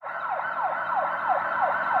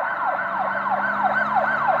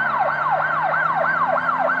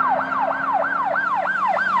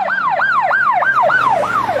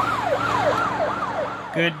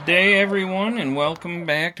Good day, everyone, and welcome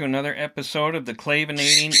back to another episode of the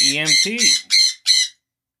Clavinating EMT.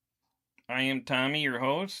 I am Tommy, your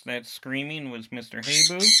host. That screaming was Mr.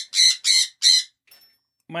 Heyboo,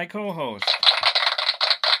 my co-host.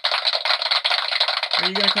 Are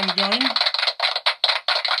you gonna come join?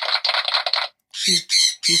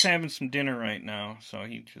 He's having some dinner right now, so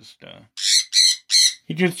he's just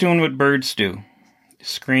doing what birds do.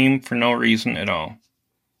 Scream for no reason at all.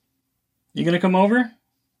 You gonna come over?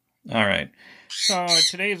 Alright. So,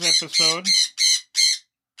 today's episode...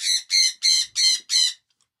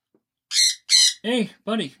 Hey,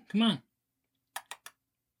 buddy, come on.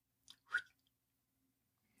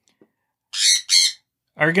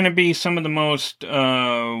 Are gonna be some of the most,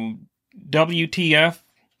 WTF,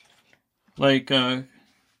 like, some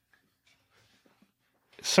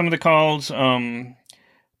of the calls,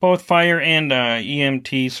 both fire and,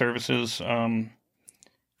 EMT services,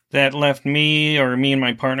 that left me and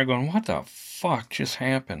my partner going, what the fuck just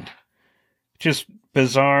happened? Just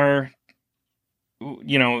bizarre,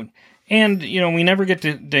 and, we never get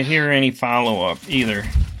to hear any follow-up either.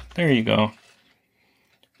 There you go.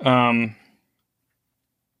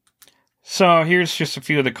 So here's just a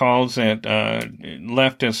few of the calls that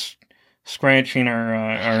left us scratching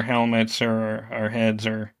our helmets or our heads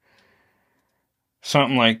or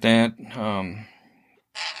something like that.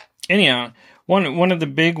 Anyhow, one of the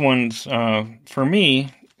big ones for me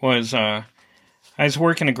was I was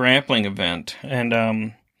working a grappling event,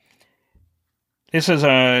 and this is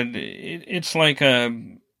it's like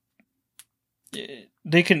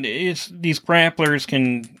these grapplers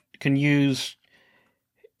can use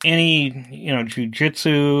any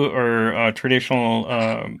jujitsu or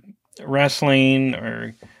traditional wrestling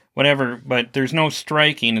or whatever, but there's no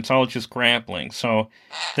striking. It's all just grappling. So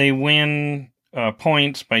they win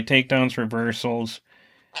points by takedowns, reversals,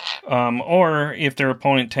 or if their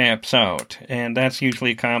opponent taps out. And that's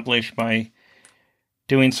usually accomplished by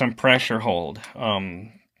doing some pressure hold.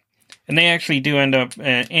 And they actually do end up,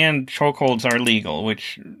 and chokeholds are legal,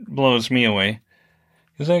 which blows me away.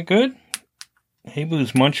 Is that good?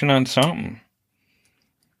 Heyboo's munching on something.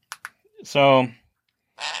 So,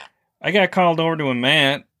 I got called over to a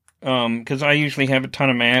mat, because I usually have a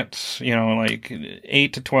ton of mats, like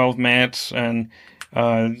 8 to 12 mats, and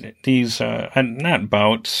these, not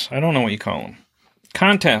bouts, I don't know what you call them,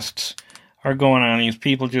 contests are going on. These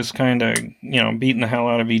people just kind of, beating the hell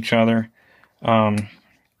out of each other. A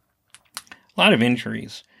lot of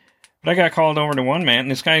injuries. But I got called over to one mat,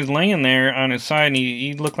 and this guy's laying there on his side, and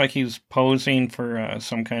he looked like he was posing for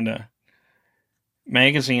some kind of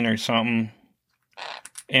magazine or something.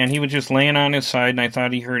 And he was just laying on his side, and I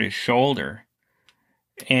thought he hurt his shoulder.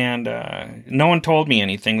 And no one told me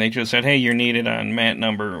anything. They just said, hey, you're needed on mat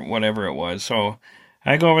number, whatever it was. So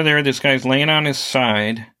I go over there, this guy's laying on his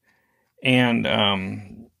side, and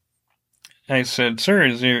I said, sir,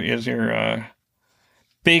 is your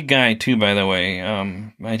big guy, too, by the way.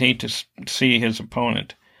 I'd hate to see his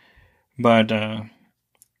opponent. But I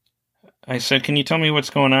said, can you tell me what's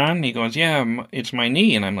going on? And he goes, yeah, it's my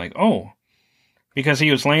knee. And I'm like, oh. Because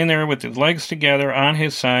he was laying there with his legs together on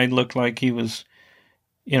his side, looked like he was,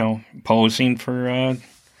 posing for a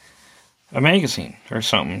magazine or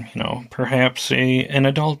something, perhaps an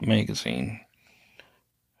adult magazine.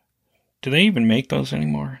 Do they even make those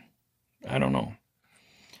anymore? I don't know.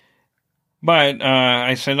 But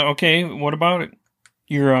I said, okay, what about it?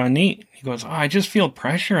 Your knee? He goes, I just feel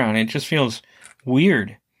pressure on it. It just feels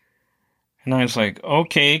weird. And I was like,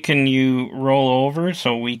 okay, can you roll over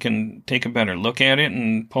so we can take a better look at it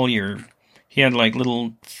and pull he had like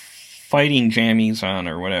little fighting jammies on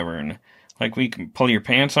or whatever. And like, we can pull your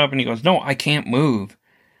pants up. And he goes, no, I can't move.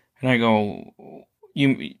 And I go,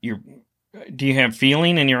 do you have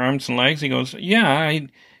feeling in your arms and legs? He goes, yeah,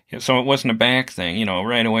 so it wasn't a back thing,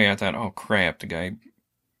 right away I thought, oh crap, the guy,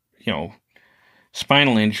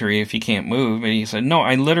 spinal injury if he can't move. And he said, no,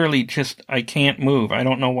 I literally I can't move. I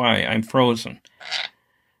don't know why. I'm frozen.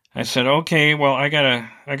 I said, okay, well, I gotta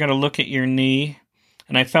look at your knee.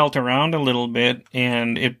 And I felt around a little bit,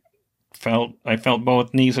 and I felt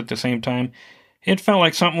both knees at the same time. It felt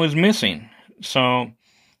like something was missing. So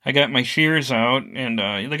I got my shears out, and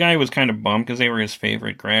the guy was kind of bummed because they were his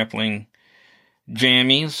favorite grappling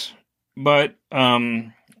jammies. But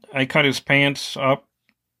I cut his pants up,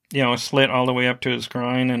 slit all the way up to his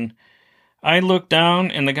groin, and I looked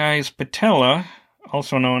down, and the guy's patella,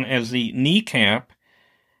 also known as the kneecap,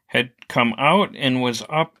 had come out and was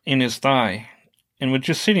up in his thigh, and was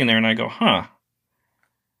just sitting there, and I go, huh.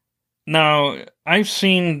 Now, I've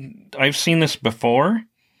seen this before,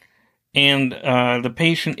 and the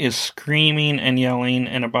patient is screaming and yelling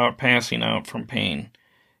and about passing out from pain.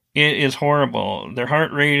 It is horrible. Their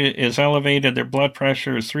heart rate is elevated. Their blood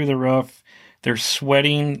pressure is through the roof. They're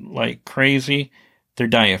sweating like crazy. They're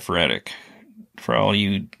diaphoretic for all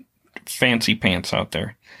you fancy pants out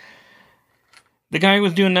there. The guy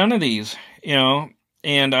was doing none of these,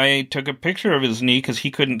 and I took a picture of his knee because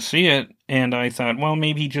he couldn't see it. And I thought, well,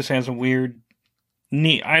 maybe he just has a weird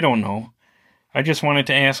knee. I don't know. I just wanted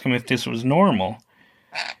to ask him if this was normal.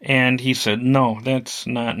 And he said, no, that's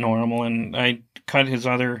not normal. And I cut his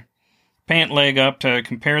other pant leg up to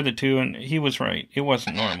compare the two, and he was right. It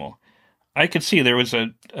wasn't normal. I could see there was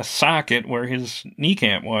a socket where his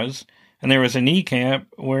kneecap was, and there was a kneecap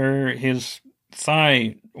where his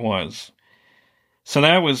thigh was. So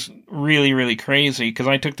that was really, really crazy, because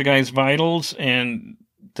I took the guy's vitals, and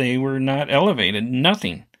they were not elevated.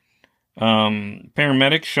 Nothing.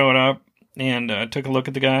 Paramedics showed up and took a look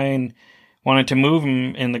at the guy and wanted to move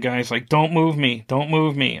him, and the guy's like, don't move me, don't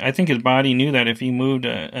move me. I think his body knew that if he moved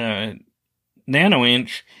a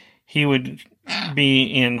nano-inch, he would be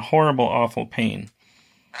in horrible, awful pain.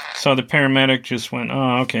 So the paramedic just went,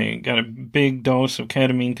 oh, okay, got a big dose of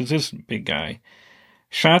ketamine, because this big guy.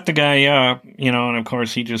 Shot the guy up, and of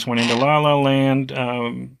course he just went into La La Land,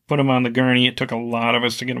 put him on the gurney. It took a lot of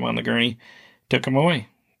us to get him on the gurney. Took him away.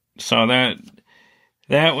 So that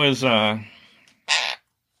was, I've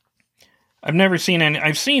never seen any,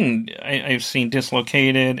 I've seen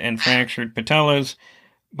dislocated and fractured patellas,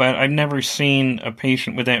 but I've never seen a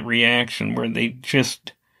patient with that reaction where they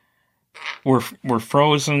just were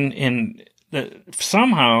frozen, and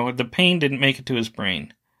somehow the pain didn't make it to his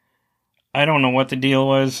brain. I don't know what the deal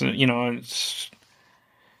was, I'm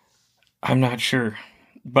not sure,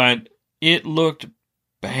 but it looked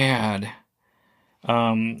bad.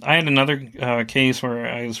 I had another case where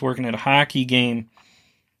I was working at a hockey game.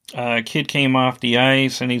 A kid came off the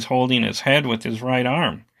ice and he's holding his head with his right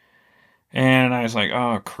arm. And I was like,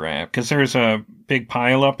 oh crap, because there's a big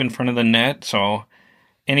pile up in front of the net, so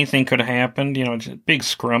anything could have happened, just a big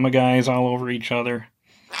scrum of guys all over each other.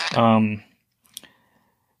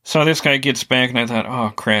 So this guy gets back, and I thought,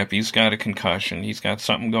 oh, crap, he's got a concussion. He's got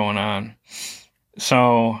something going on.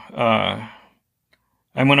 So I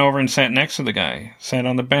went over and sat next to the guy, sat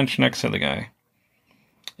on the bench next to the guy.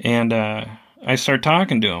 And I started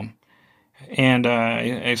talking to him. And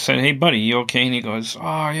I said, hey, buddy, you okay? And he goes,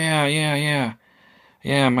 oh, yeah.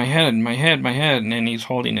 Yeah, my head. And then he's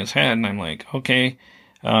holding his head, and I'm like, okay,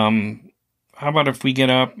 how about if we get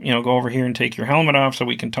up, go over here and take your helmet off so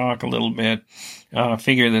we can talk a little bit,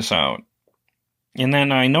 figure this out. And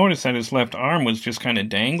then I noticed that his left arm was just kind of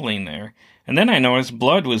dangling there. And then I noticed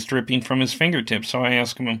blood was dripping from his fingertips. So I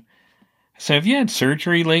asked him, I said, have you had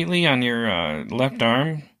surgery lately on your left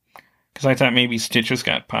arm? Because I thought maybe stitches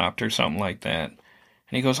got popped or something like that. And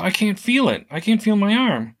he goes, I can't feel it. I can't feel my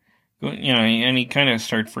arm. And he kind of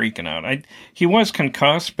started freaking out. He was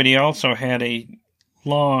concussed, but he also had a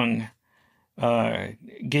long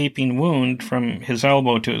gaping wound from his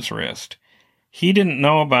elbow to his wrist. He didn't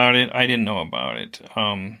know about it. I didn't know about it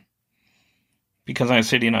because I was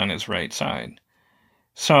sitting on his right side.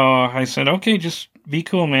 So I said, okay, just be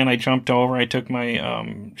cool, man. I jumped over. I took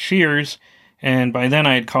my shears, and by then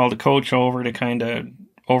I had called a coach over to kind of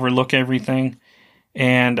overlook everything.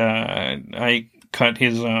 And I cut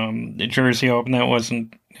his jersey open. That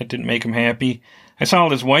didn't make him happy. I saw all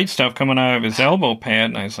this white stuff coming out of his elbow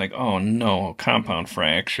pad, and I was like, oh no, compound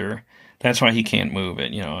fracture. That's why he can't move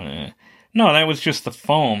it, No, that was just the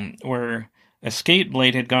foam where a skate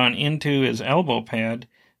blade had gone into his elbow pad,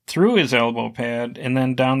 through his elbow pad, and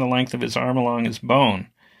then down the length of his arm along his bone,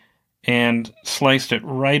 and sliced it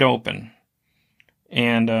right open.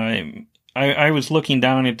 And I was looking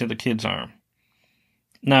down into the kid's arm.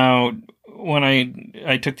 Now, when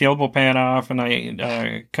I took the elbow pad off and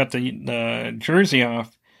I cut the jersey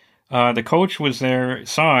off, the coach was there,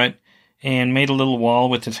 saw it, and made a little wall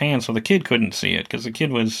with his hand so the kid couldn't see it, because the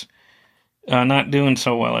kid was not doing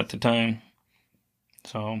so well at the time.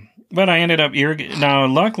 So, but I ended up Now,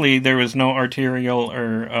 luckily, there was no arterial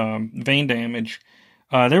or vein damage.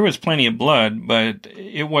 There was plenty of blood, but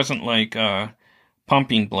it wasn't like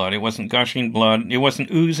pumping blood. It wasn't gushing blood. It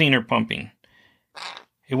wasn't oozing or pumping.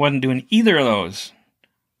 It wasn't doing either of those.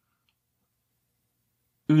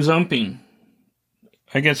 Oozumping.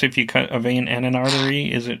 I guess if you cut a vein and an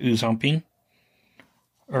artery, is it oozumping?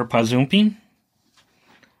 Or pazumping?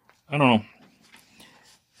 I don't know.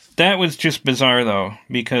 That was just bizarre, though,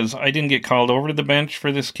 because I didn't get called over to the bench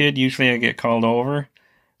for this kid. Usually I get called over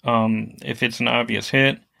if it's an obvious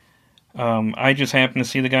hit. I just happened to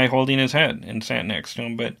see the guy holding his head and sat next to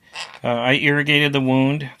him, but I irrigated the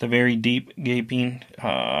wound, the very deep gaping.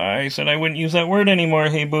 I said I wouldn't use that word anymore,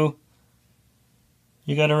 hey boo.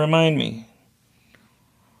 You got to remind me.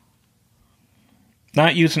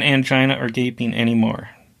 Not using angina or gaping anymore.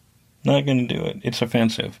 Not going to do it. It's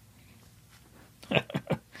offensive.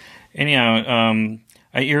 Anyhow,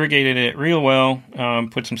 I irrigated it real well,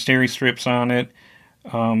 put some steri strips on it,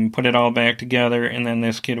 put it all back together, and then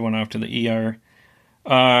this kid went off to the ER.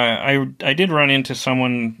 I did run into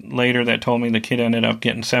someone later that told me the kid ended up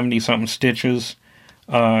getting 70-something stitches.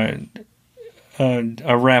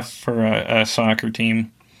 A ref for a soccer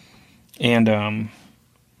team. And,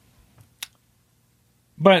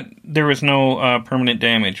 but there was no permanent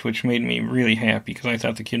damage, which made me really happy because I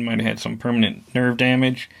thought the kid might have had some permanent nerve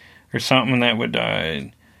damage or something that would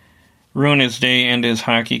ruin his day and his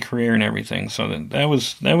hockey career and everything. So that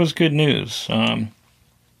was good news.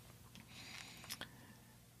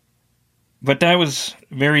 But that was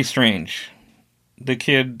very strange. The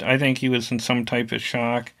kid, I think he was in some type of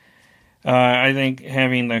shock. I think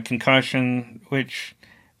having the concussion, which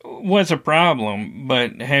was a problem,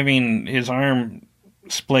 but having his arm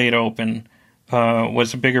splayed open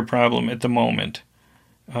was a bigger problem at the moment.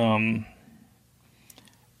 But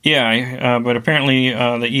apparently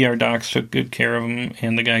the ER docs took good care of him,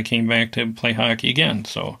 and the guy came back to play hockey again,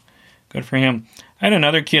 so good for him. I had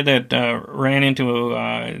another kid that ran into,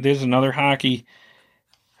 there's another hockey,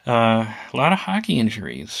 a lot of hockey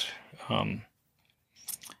injuries.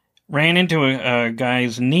 Ran into a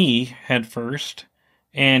guy's knee head first,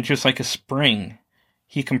 and just like a spring.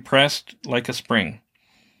 He compressed like a spring.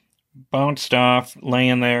 Bounced off,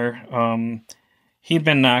 laying there. He'd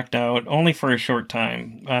been knocked out, only for a short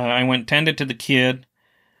time. I went tended to the kid,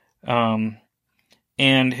 and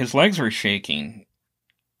his legs were shaking.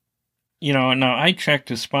 You know, now I checked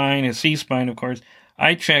his spine, his C-spine, of course.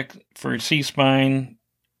 I checked for C-spine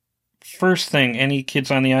first thing, any kids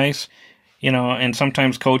on the ice, you know, and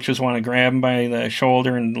sometimes coaches want to grab him by the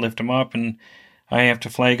shoulder and lift him up, and I have to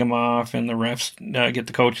flag him off, and the refs get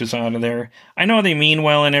the coaches out of there. I know they mean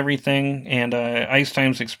well and everything, and ice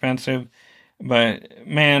time's expensive, but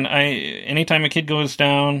man, anytime a kid goes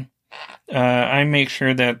down, I make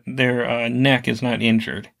sure that their neck is not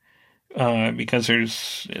injured, because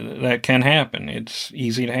that can happen. It's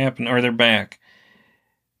easy to happen, or their back.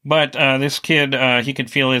 But this kid, he could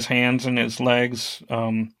feel his hands and his legs,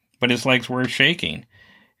 but his legs were shaking.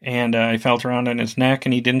 And I felt around on his neck,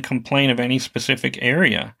 and he didn't complain of any specific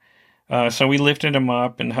area. So we lifted him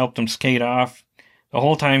up and helped him skate off. The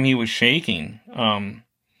whole time he was shaking.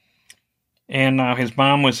 And his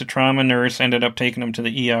mom was a trauma nurse, ended up taking him to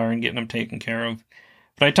the ER and getting him taken care of.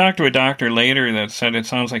 But I talked to a doctor later that said it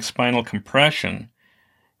sounds like spinal compression,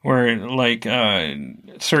 where like a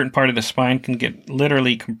certain part of the spine can get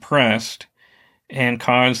literally compressed and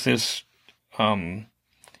cause this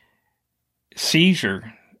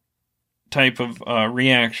seizure type of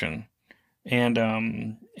reaction. And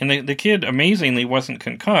the kid amazingly wasn't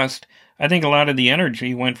concussed. I think a lot of the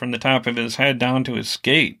energy went from the top of his head down to his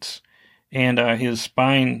skates, and his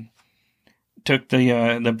spine took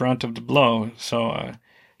the brunt of the blow. So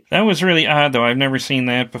that was really odd, though. I've never seen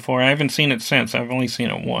that before. I haven't seen it since. I've only seen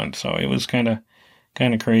it once, so it was kind of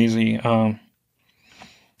crazy.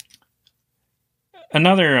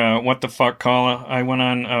 Another what the fuck call I went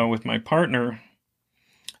on with my partner.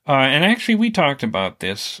 And actually, we talked about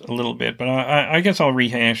this a little bit, but I guess I'll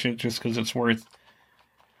rehash it just because it's worth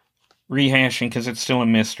rehashing because it's still a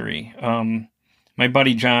mystery. My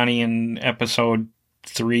buddy Johnny in episode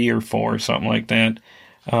 3 or 4, something like that,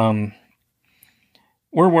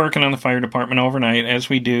 we're working on the fire department overnight, as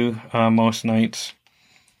we do most nights.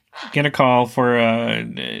 Get a call for,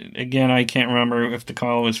 again, I can't remember if the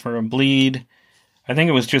call was for a bleed. I think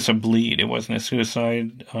it was just a bleed. It wasn't a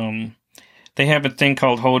suicide. They have a thing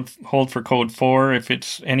called hold for code 4 if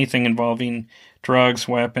it's anything involving drugs,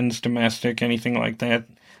 weapons, domestic, anything like that.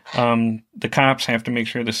 The cops have to make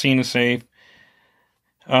sure the scene is safe.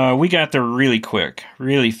 We got there really quick,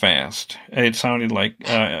 really fast. It sounded like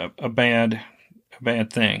a bad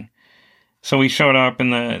thing. So we showed up,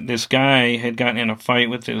 and this guy had gotten in a fight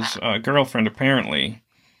with his girlfriend, apparently.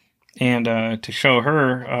 And to show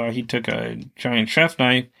her, he took a giant chef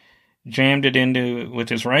knife, with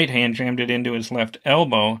his right hand, jammed it into his left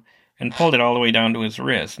elbow, and pulled it all the way down to his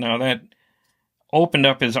wrist. Now that opened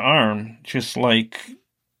up his arm, just like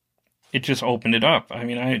it just opened it up. I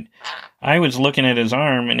mean, I was looking at his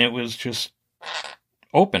arm, and it was just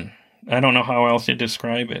open. I don't know how else to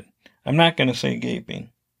describe it. I'm not going to say gaping.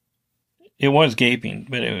 It was gaping,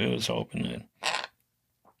 but it was open.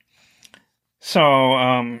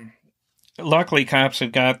 So, luckily, cops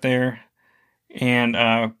had got there and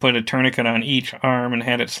put a tourniquet on each arm and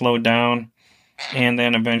had it slowed down. and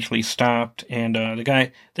then eventually stopped. And the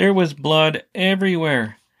guy, there was blood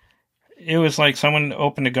everywhere. It was like someone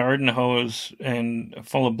opened a garden hose and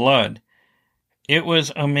full of blood. It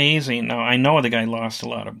was amazing. Now, I know the guy lost a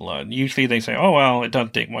lot of blood. Usually they say, oh, well, it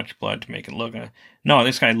doesn't take much blood to make it look. No,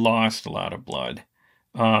 this guy lost a lot of blood.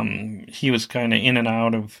 He was kind of in and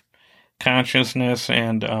out of consciousness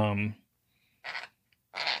and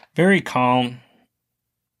very calm.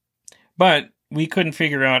 But we couldn't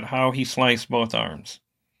figure out how he sliced both arms.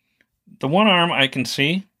 The one arm I can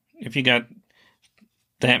see, if you got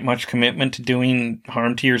that much commitment to doing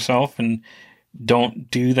harm to yourself, and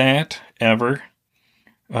don't do that ever.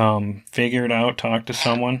 Figure it out, talk to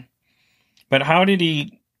someone. But how did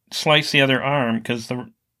he slice the other arm? Because the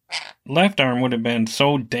left arm would have been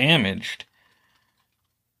so damaged.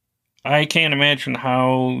 I can't imagine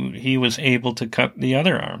how he was able to cut the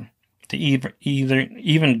other arm, to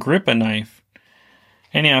even grip a knife.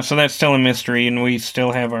 Anyhow, so that's still a mystery, and we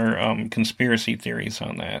still have our conspiracy theories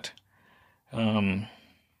on that. I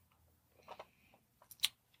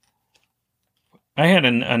had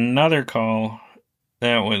another call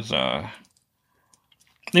that was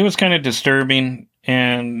it was kind of disturbing,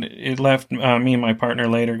 and it left me and my partner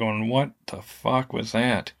later going, what the fuck was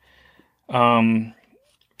that?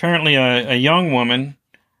 Apparently a young woman,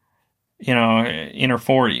 in her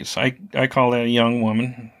 40s, I call that a young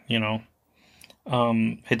woman,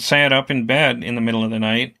 had sat up in bed in the middle of the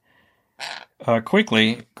night,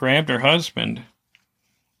 quickly grabbed her husband,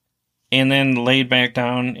 and then laid back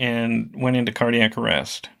down and went into cardiac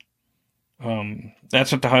arrest.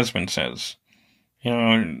 That's what the husband says.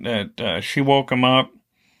 That she woke him up,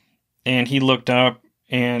 and he looked up,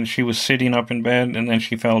 and she was sitting up in bed, and then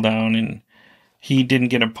she fell down, and he didn't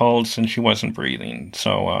get a pulse, and she wasn't breathing.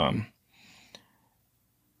 So,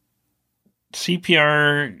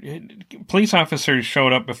 CPR, police officers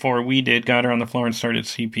showed up before we did, got her on the floor and started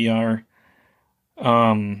CPR.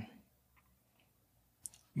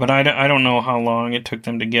 But I don't know how long it took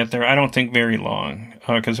them to get there. I don't think very long,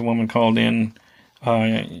 because the woman called in,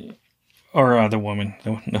 the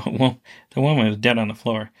woman was dead on the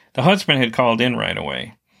floor. The husband had called in right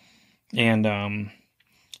away, and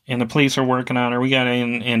the police are working on her. We got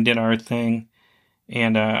in and did our thing,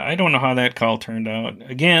 and I don't know how that call turned out.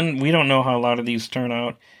 Again, we don't know how a lot of these turn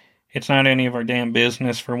out. It's not any of our damn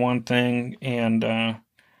business, for one thing, and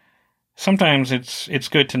sometimes it's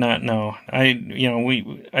good to not know. I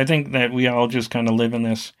think that we all just kind of live in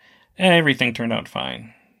this. Everything turned out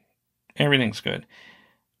fine. Everything's good.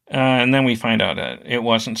 And then we find out that it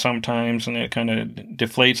wasn't sometimes, and it kind of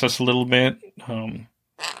deflates us a little bit.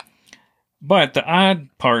 But the odd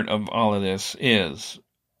part of all of this is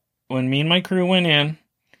when me and my crew went in,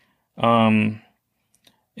 and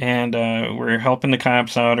we're helping the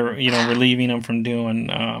cops out, or relieving them from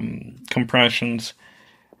doing compressions.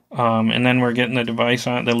 And then we're getting the device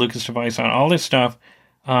on, the Lucas device on, all this stuff.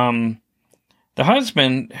 The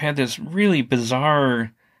husband had this really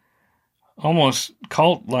bizarre, almost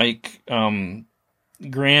cult-like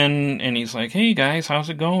grin, and he's like, "Hey guys, how's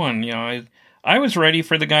it going?" I was ready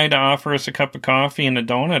for the guy to offer us a cup of coffee and a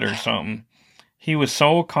donut or something. He was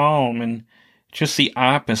so calm, and just the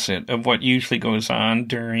opposite of what usually goes on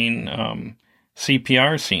during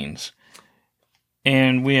CPR scenes.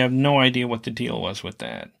 And we have no idea what the deal was with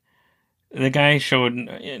that. The guy showed...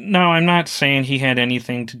 Now, I'm not saying he had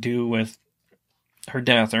anything to do with her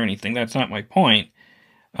death or anything. That's not my point.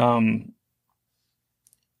 I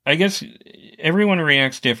guess everyone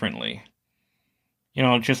reacts differently.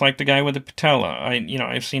 Just like the guy with the patella.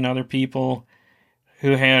 I've seen other people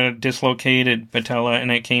who had a dislocated patella,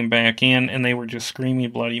 and it came back in, and they were just screaming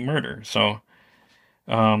bloody murder. So,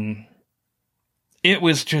 it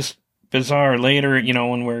was just bizarre. Later,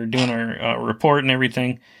 when we're doing our report and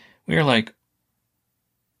everything, we were like,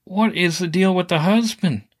 what is the deal with the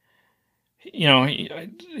husband? I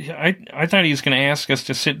thought he was going to ask us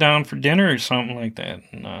to sit down for dinner or something like that.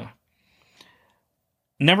 And,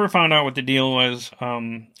 never found out what the deal was.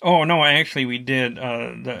 Actually we did.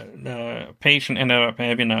 The patient ended up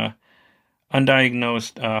having a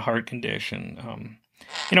undiagnosed heart condition.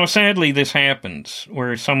 Sadly this happens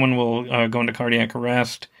where someone will go into cardiac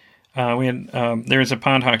arrest. There's a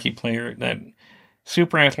pond hockey player, that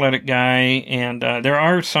super athletic guy, and there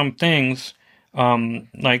are some things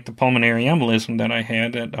like the pulmonary embolism that I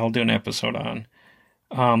had that I'll do an episode on.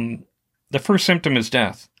 The first symptom is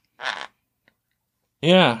death.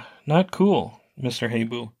 Yeah, not cool, Mr.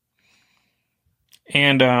 Haybu.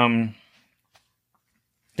 And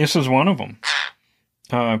this is one of them.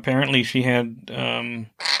 Apparently she had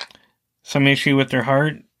some issue with her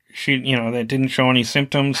heart. She, that didn't show any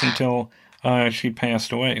symptoms until she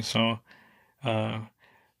passed away. So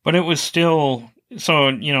But it was still,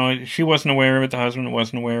 so, she wasn't aware of it. The husband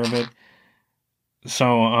wasn't aware of it.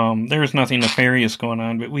 So there was nothing nefarious going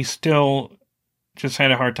on, but we still just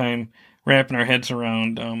had a hard time wrapping our heads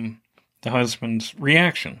around the husband's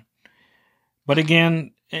reaction. But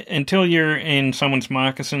again, until you're in someone's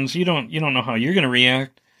moccasins, you don't know how you're going to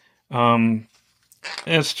react. That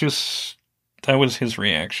was his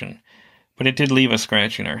reaction. But it did leave us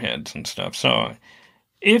scratching our heads and stuff. So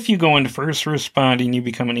if you go into first responding, you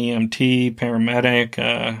become an EMT,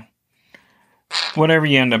 paramedic, whatever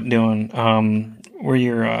you end up doing, where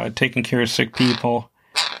you're taking care of sick people,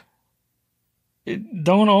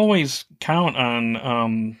 don't always count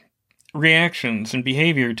on reactions and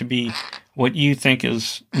behavior to be what you think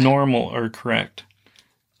is normal or correct,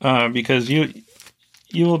 because you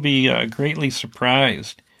will be greatly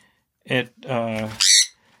surprised at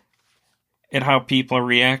how people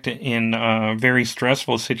react in very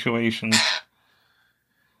stressful situations.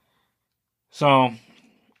 So,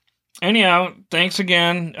 anyhow, thanks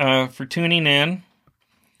again for tuning in.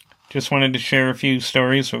 Just wanted to share a few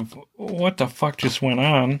stories of what the fuck just went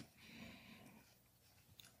on.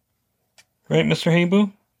 Right, Mr.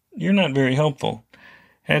 Haybu? You're not very helpful.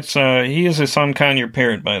 That's he is a Sun Conure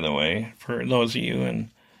parrot, by the way, for those of you and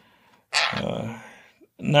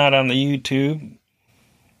not on the YouTube,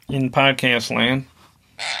 in podcast land.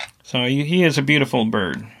 So he is a beautiful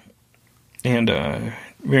bird and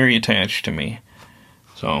very attached to me.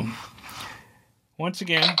 So once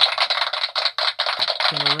again,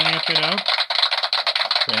 gonna wrap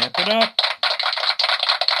it up.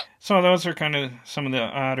 So those are kind of some of the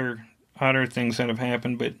odder things that have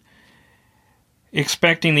happened, but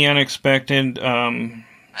expecting the unexpected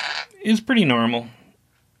is pretty normal.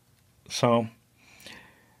 So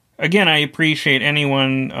again, I appreciate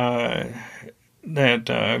anyone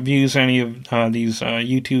that views any of these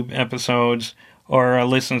YouTube episodes or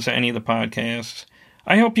listens to any of the podcasts.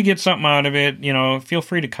 I hope you get something out of it. Feel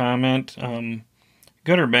free to comment,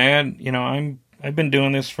 good or bad. I've been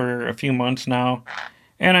doing this for a few months now,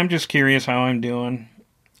 and I'm just curious how I'm doing.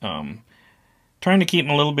 Trying to keep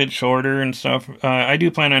them a little bit shorter and stuff. I do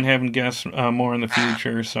plan on having guests more in the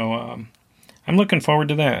future, so I'm looking forward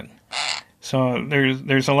to that. So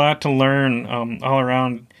there's a lot to learn all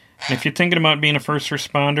around. And if you're thinking about being a first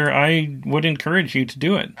responder, I would encourage you to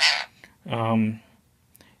do it.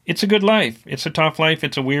 It's a good life. It's a tough life.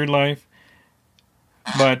 It's a weird life.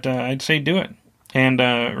 But I'd say do it. And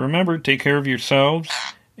remember, take care of yourselves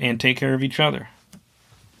and take care of each other.